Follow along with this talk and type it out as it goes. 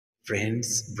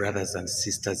Friends, brothers, and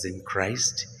sisters in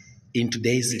Christ, in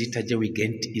today's liturgy, we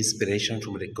get inspiration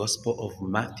from the Gospel of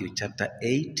Matthew, chapter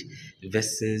 8,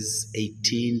 verses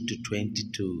 18 to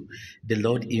 22. The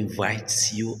Lord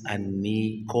invites you and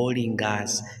me, calling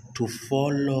us to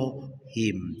follow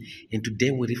Him. And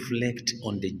today we reflect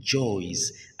on the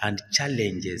joys and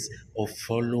challenges of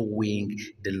following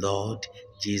the Lord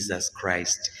Jesus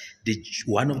Christ.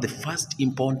 One of the first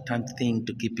important thing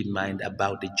to keep in mind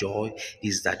about the joy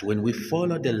is that when we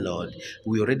follow the Lord,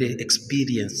 we already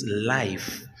experience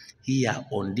life here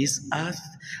on this earth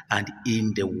and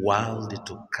in the world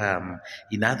to come.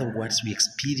 In other words, we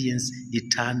experience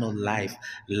eternal life,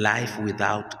 life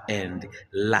without end,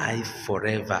 life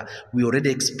forever. We already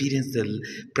experience the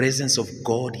presence of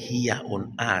God here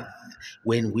on earth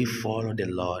when we follow the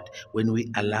Lord, when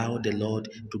we allow the Lord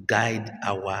to guide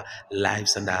our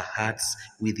lives and our hearts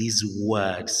with His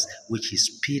words, which is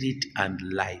spirit and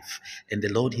life. And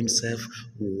the Lord Himself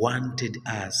wanted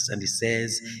us, and He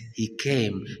says He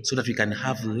came so that we can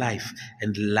have life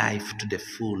and life to the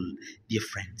full. Dear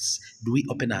friends, do we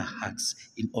open our hearts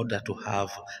in order to have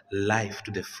life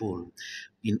to the full?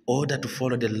 In order to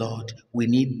follow the Lord, we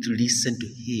need to listen to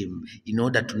Him in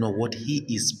order to know what He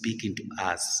is speaking to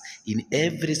us in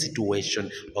every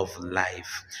situation of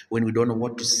life. When we don't know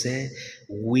what to say,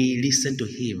 we listen to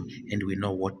Him and we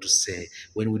know what to say.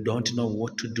 When we don't know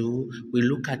what to do, we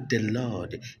look at the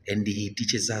Lord and He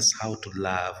teaches us how to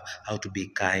love, how to be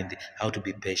kind, how to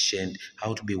be patient,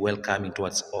 how to be welcoming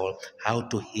towards all, how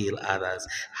to heal others,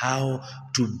 how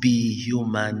to be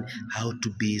human, how to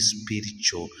be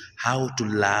spiritual, how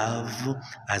to love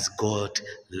as God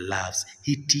loves.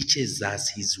 He teaches us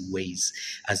His ways.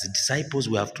 As disciples,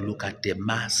 we have to look at the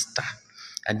Master.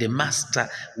 And the Master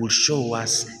will show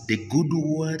us the good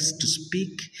words to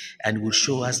speak and will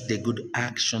show us the good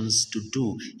actions to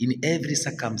do in every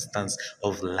circumstance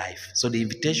of life. So the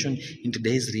invitation in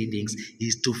today's readings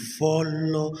is to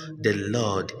follow the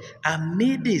Lord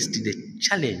amidst the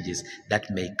challenges that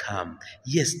may come.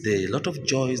 Yes, there are a lot of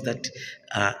joys that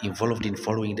are involved in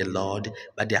following the Lord,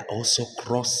 but there are also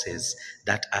crosses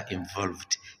that are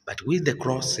involved. But with the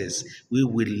crosses, we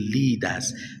will lead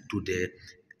us to the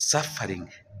suffering,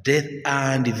 death,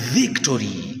 and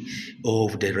victory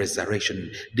of the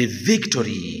resurrection, the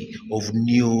victory of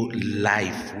new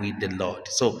life with the Lord.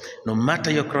 So, no matter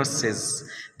your crosses,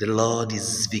 the Lord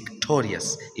is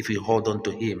victorious if we hold on to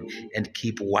Him and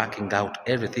keep working out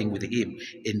everything with Him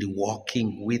and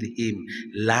walking with Him,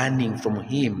 learning from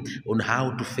Him on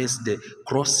how to face the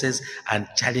crosses and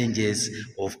challenges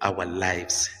of our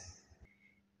lives.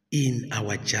 In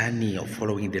our journey of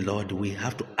following the Lord, we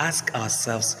have to ask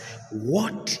ourselves,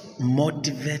 what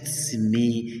motivates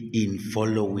me in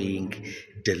following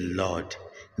the Lord?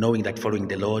 Knowing that following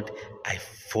the Lord, I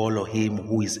follow Him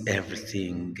who is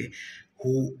everything,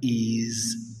 who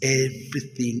is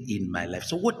everything in my life.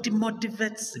 So what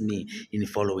motivates me in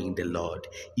following the Lord?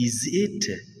 Is it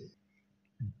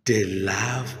the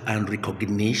love and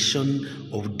recognition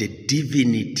of the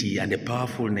divinity and the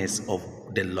powerfulness of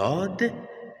the Lord?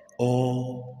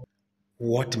 Or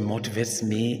what motivates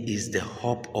me is the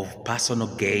hope of personal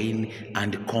gain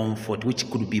and comfort, which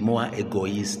could be more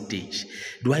egoistic.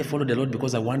 Do I follow the Lord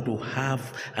because I want to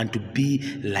have and to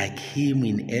be like Him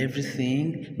in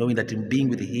everything, knowing that in being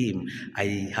with Him,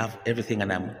 I have everything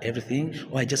and I'm everything?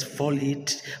 Or I just follow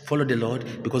the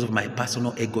Lord because of my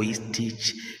personal egoistic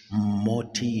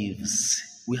motives?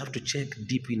 We have to check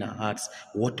deep in our hearts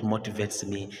what motivates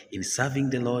me in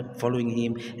serving the Lord, following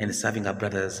Him, and serving our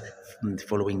brothers,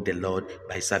 following the Lord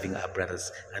by serving our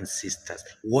brothers and sisters.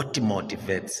 What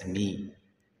motivates me?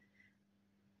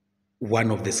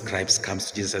 One of the scribes comes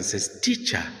to Jesus and says,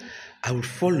 "Teacher, I will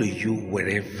follow you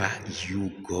wherever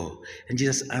you go." And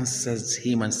Jesus answers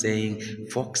him and saying,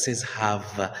 "Foxes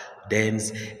have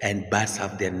dens and birds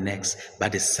have their necks,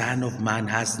 but the Son of Man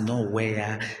has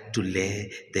nowhere to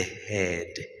lay the head."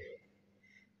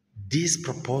 This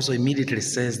proposal immediately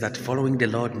says that following the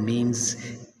Lord means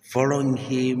following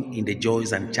Him in the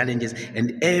joys and challenges,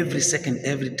 and every second,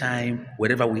 every time,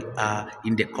 wherever we are,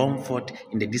 in the comfort,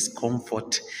 in the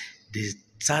discomfort, the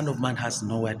Son of Man has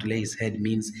nowhere to lay His head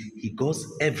means He goes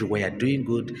everywhere, doing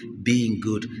good, being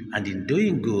good, and in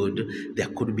doing good, there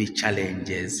could be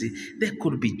challenges, there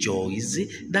could be joys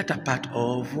that are part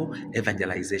of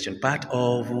evangelization, part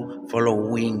of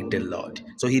following the Lord.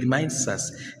 So He reminds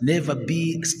us, never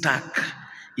be stuck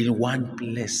in one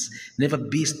place. Never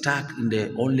be stuck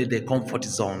in only the comfort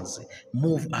zones.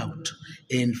 Move out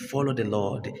and follow the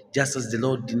Lord. Just as the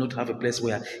Lord did not have a place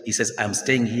where he says, I'm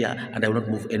staying here and I will not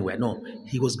move anywhere. No,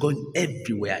 he was going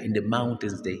everywhere, in the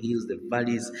mountains, the hills, the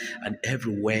valleys, and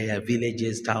everywhere,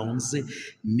 villages, towns,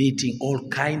 meeting all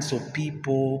kinds of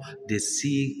people, the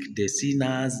sick, the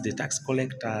sinners, the tax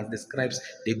collectors, the scribes,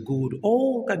 the good,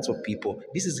 all kinds of people.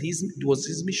 It was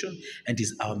his mission, and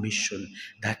is our mission,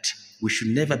 that we should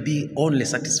never be only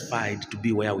satisfied to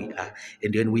be where we are.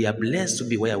 And when we are blessed to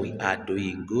be where we are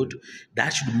doing good, that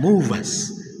should move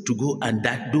us to go and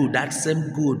do that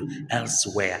same good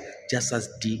elsewhere, just as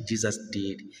Jesus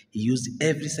did. He used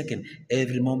every second,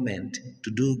 every moment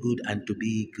to do good and to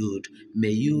be good. May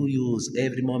you use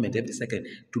every moment, every second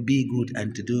to be good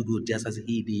and to do good, just as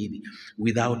he did,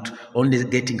 without only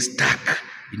getting stuck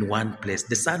in one place.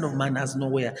 The Son of Man has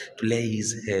nowhere to lay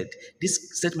his head.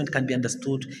 This statement can be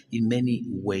understood in many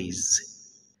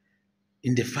ways.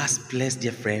 In the first place,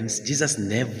 dear friends, Jesus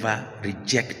never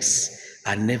rejects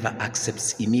and never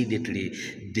accepts immediately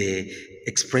the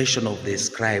expression of the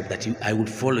scribe that I would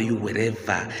follow you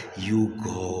wherever you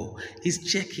go.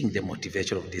 He's checking the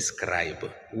motivation of the scribe.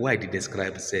 Why did the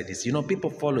scribe say this? People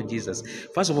follow Jesus,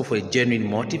 first of all, for a genuine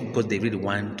motive, because they really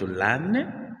want to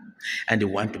learn and they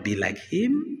want to be like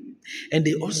him. And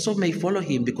they also may follow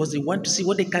him because they want to see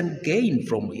what they can gain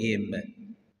from him.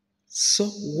 So,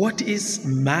 what is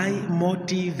my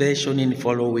motivation in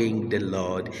following the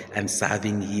Lord and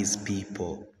serving his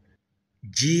people?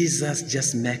 Jesus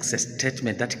just makes a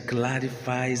statement that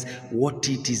clarifies what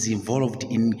it is involved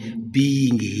in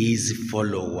being his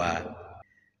follower.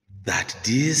 That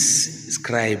this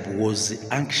scribe was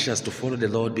anxious to follow the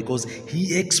Lord because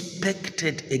he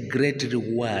expected a great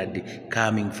reward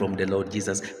coming from the Lord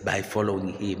Jesus by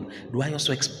following him. Do I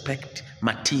also expect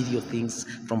material things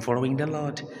from following the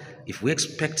Lord? If we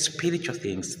expect spiritual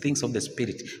things, things of the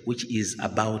Spirit, which is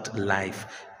about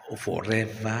life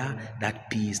forever, that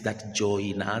peace, that joy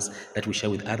in us that we share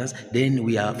with others, then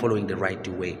we are following the right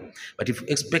way. But if we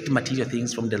expect material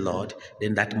things from the Lord,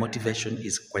 then that motivation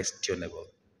is questionable.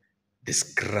 The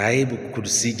scribe could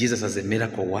see Jesus as a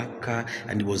miracle worker,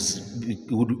 and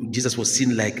Jesus was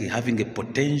seen like having a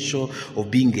potential of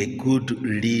being a good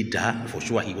leader. For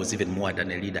sure, he was even more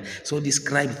than a leader. So the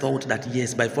scribe thought that,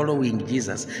 yes, by following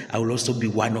Jesus, I will also be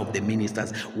one of the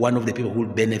ministers, one of the people who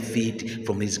will benefit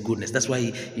from his goodness. That's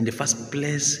why, in the first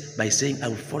place, by saying, I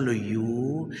will follow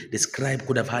you, the scribe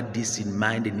could have had this in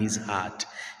mind in his heart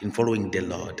in following the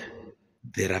Lord.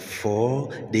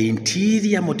 Therefore, the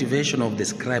interior motivation of the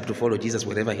scribe to follow Jesus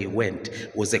wherever he went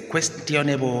was a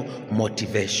questionable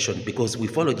motivation, because we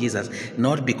follow Jesus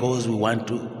not because we want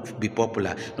to be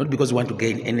popular, not because we want to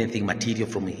gain anything material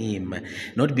from him,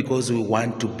 not because we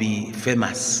want to be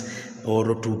famous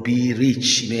or to be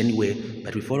rich in any way,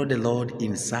 but we follow the Lord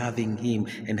in serving him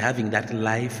and having that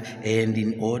life, and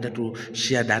in order to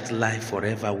share that life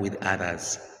forever with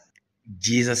others.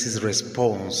 Jesus'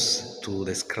 response to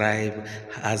the scribe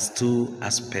has two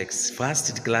aspects. First,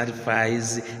 it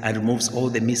clarifies and removes all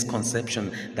the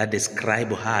misconception that the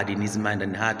scribe had in his mind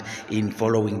and heart in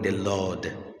following the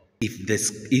Lord. If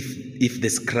the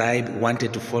scribe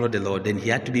wanted to follow the Lord, then he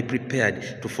had to be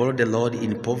prepared to follow the Lord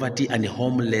in poverty and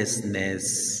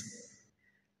homelessness,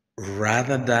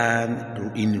 rather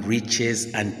than in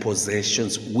riches and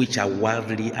possessions, which are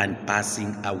worldly and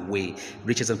passing away.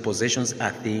 Riches and possessions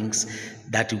are things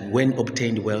that, when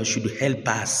obtained well, should help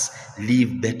us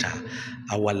live better,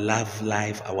 our love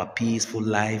life, our peaceful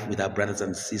life with our brothers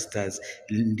and sisters,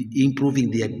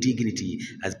 improving their dignity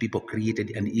as people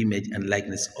created an image and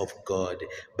likeness of God.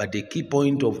 But the key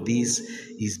point of this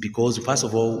is because, first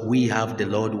of all, we have the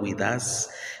Lord with us,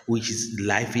 which is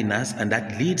life in us, and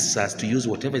that leads us to use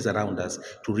whatever is around us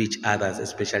to reach others,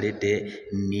 especially the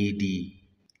needy.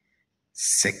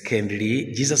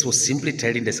 Secondly, Jesus was simply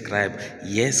telling the scribe,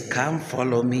 yes, come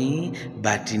follow me,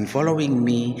 but in following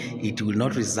me, it will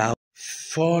not result.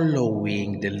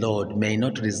 Following the Lord may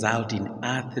not result in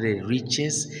earthly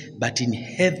riches, but in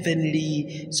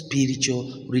heavenly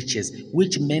spiritual riches,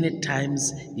 which many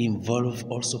times involve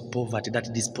also poverty,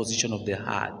 that disposition of the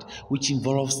heart, which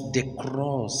involves the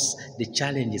cross, the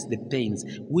challenges, the pains,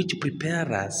 which prepare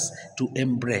us to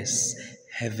embrace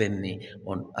heaven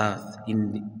on earth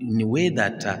in a way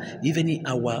that even in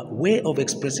our way of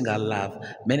expressing our love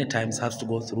many times has to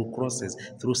go through crosses,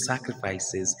 through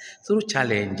sacrifices, through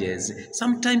challenges.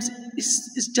 Sometimes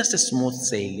it's just a smooth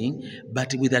sailing,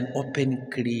 but with an open,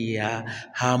 clear,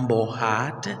 humble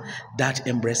heart that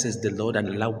embraces the Lord and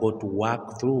allow God to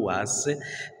work through us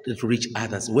to reach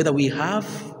others, whether we have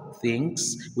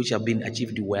things which have been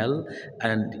achieved well,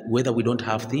 and whether we don't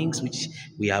have things which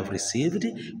we have received,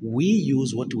 we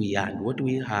use what we earn, what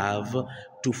we have,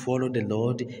 to follow the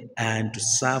Lord and to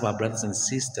serve our brothers and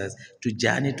sisters, to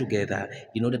journey together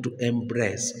in order to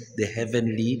embrace the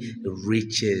heavenly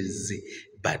riches.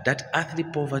 But that earthly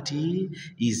poverty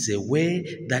is a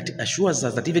way that assures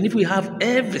us that even if we have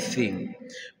everything,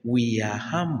 we are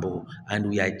humble and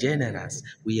we are generous.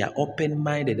 We are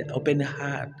open-minded,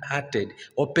 open-hearted,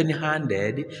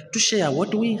 open-handed to share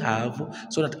what we have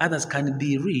so that others can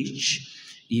be rich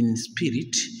in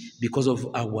spirit because of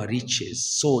our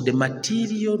riches. So the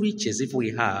material riches, if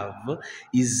we have,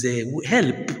 is a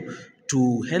help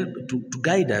to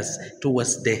guide us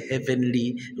towards the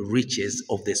heavenly riches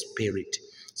of the spirit.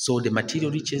 So the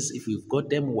material riches, if we've got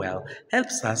them well,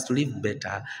 helps us to live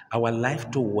better our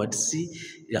life towards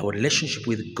our relationship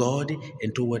with God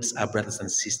and towards our brothers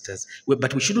and sisters.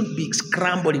 But we shouldn't be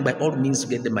scrambling by all means to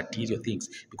get the material things,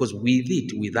 because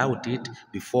without it,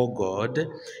 before God,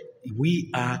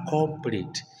 we are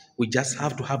complete. We just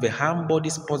have to have a humble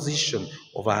disposition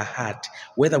of our heart.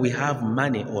 Whether we have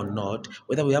money or not,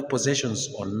 whether we have possessions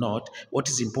or not, what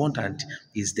is important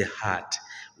is the heart.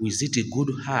 Is it a good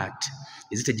heart?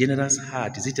 Is it a generous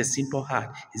heart? Is it a simple heart?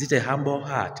 Is it a humble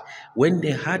heart? When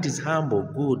the heart is humble,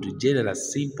 good,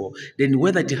 generous, simple, then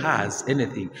whether it has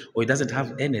anything or it doesn't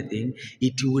have anything,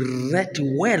 it will rate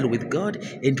well with God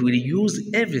and will use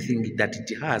everything that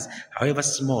it has, however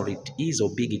small it is or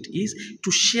big it is,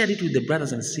 to share it with the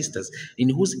brothers and sisters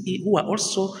who are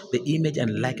also the image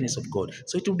and likeness of God.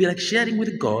 So it will be like sharing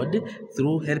with God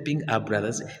through helping our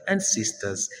brothers and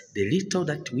sisters, the little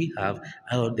that we have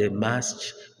or the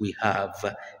much we have,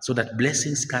 so that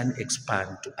blessings can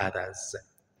expand to others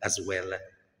as well.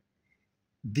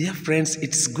 Dear friends,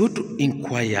 it's good to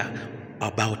inquire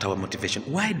about our motivation.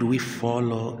 Why do we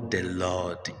follow the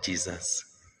Lord Jesus?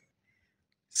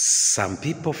 Some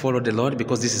people follow the Lord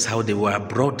because this is how they were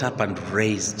brought up and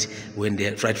raised when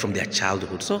they right from their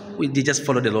childhood. So they just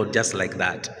follow the Lord just like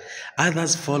that.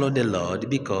 Others follow the Lord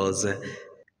because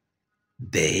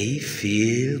they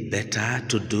feel better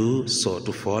to do so,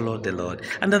 to follow the Lord.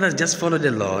 And others just follow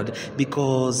the Lord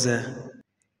because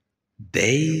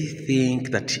they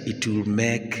think that it will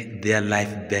make their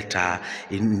life better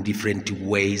in different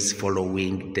ways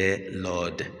following the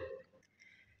Lord.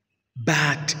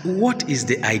 But what is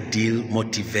the ideal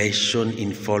motivation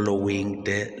in following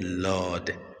the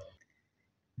Lord?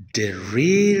 The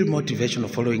real motivation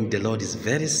of following the Lord is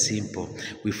very simple.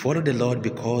 We follow the Lord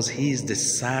because He is the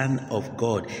Son of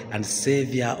God and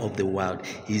Savior of the world.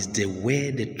 He is the way,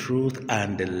 the truth,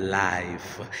 and the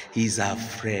life. He is our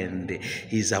friend.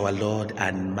 He is our Lord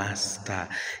and Master.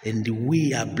 And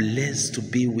we are blessed to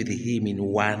be with Him in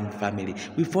one family.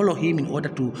 We follow Him in order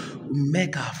to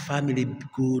make our family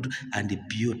good and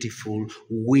beautiful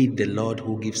with the Lord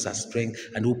who gives us strength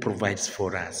and who provides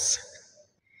for us.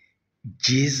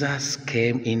 Jesus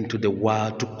came into the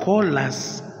world to call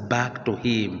us back to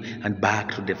Him and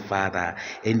back to the Father,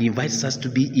 and invites us to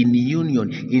be in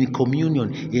union, in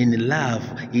communion, in love,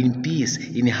 in peace,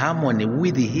 in harmony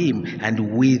with Him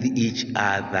and with each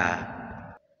other.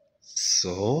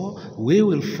 So we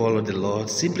will follow the Lord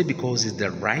simply because it's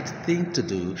the right thing to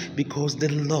do, because the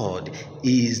Lord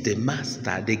is the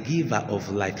Master, the giver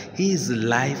of life. He is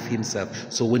life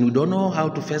Himself. So when we don't know how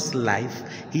to face life,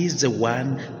 He is the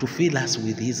one to fill us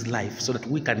with His life so that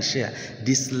we can share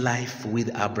this life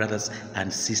with our brothers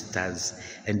and sisters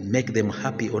and make them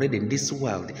happy already in this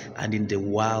world and in the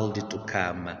world to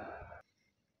come.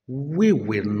 We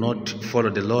will not follow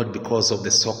the Lord because of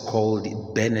the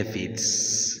so-called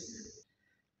benefits.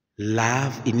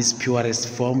 Love in its purest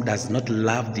form does not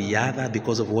love the other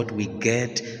because of what we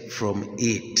get from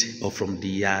it or from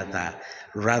the other.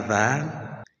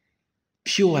 Rather,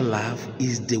 pure love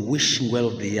is the wishing well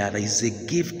of the other, is a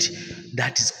gift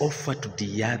that is offered to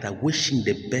the other, wishing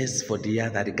the best for the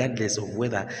other, regardless of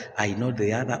whether I know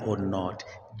the other or not.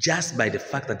 Just by the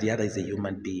fact that the other is a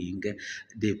human being,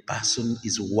 the person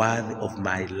is worthy of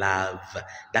my love.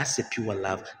 That's a pure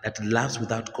love that loves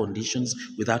without conditions,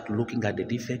 without looking at the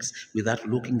defects, without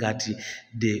looking at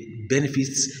the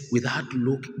benefits,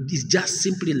 it just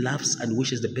simply loves and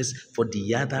wishes the best for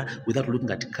the other without looking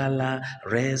at color,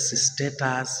 race,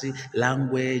 status,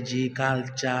 language,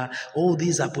 culture. All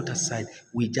these are put aside.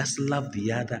 We just love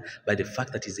the other by the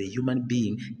fact that he's a human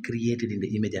being created in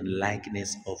the image and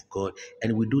likeness of God.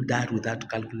 And we do that without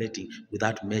calculating,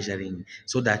 without measuring,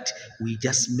 so that we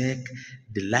just make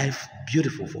the life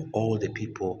beautiful for all the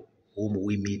people whom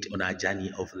we meet on our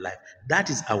journey of life. That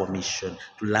is our mission,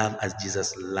 to love as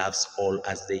Jesus loves all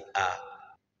as they are.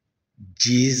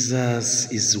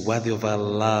 Jesus is worthy of our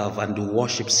love and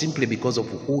worship simply because of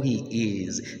who he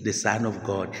is, the Son of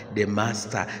God, the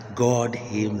Master, God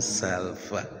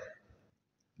himself.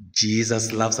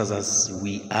 Jesus loves us as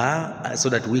we are, so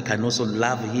that we can also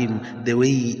love him the way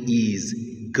he is.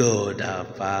 God, our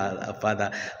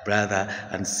Father, brother,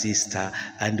 and sister,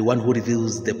 and the one who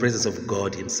reveals the presence of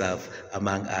God himself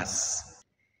among us.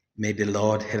 May the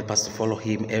Lord help us to follow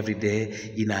him every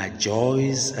day in our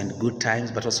joys and good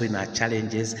times, but also in our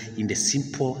challenges, in the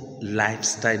simple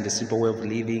lifestyle, in the simple way of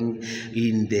living,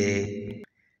 in the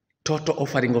total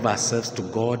offering of ourselves to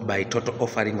God, by total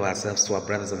offering of ourselves to our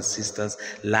brothers and sisters,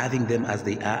 loving them as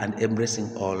they are and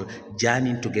embracing all,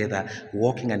 journeying together,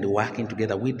 walking and working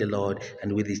together with the Lord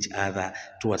and with each other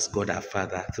towards God our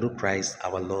Father through Christ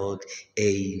our Lord.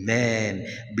 Amen.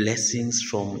 Blessings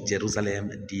from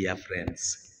Jerusalem, dear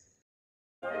friends.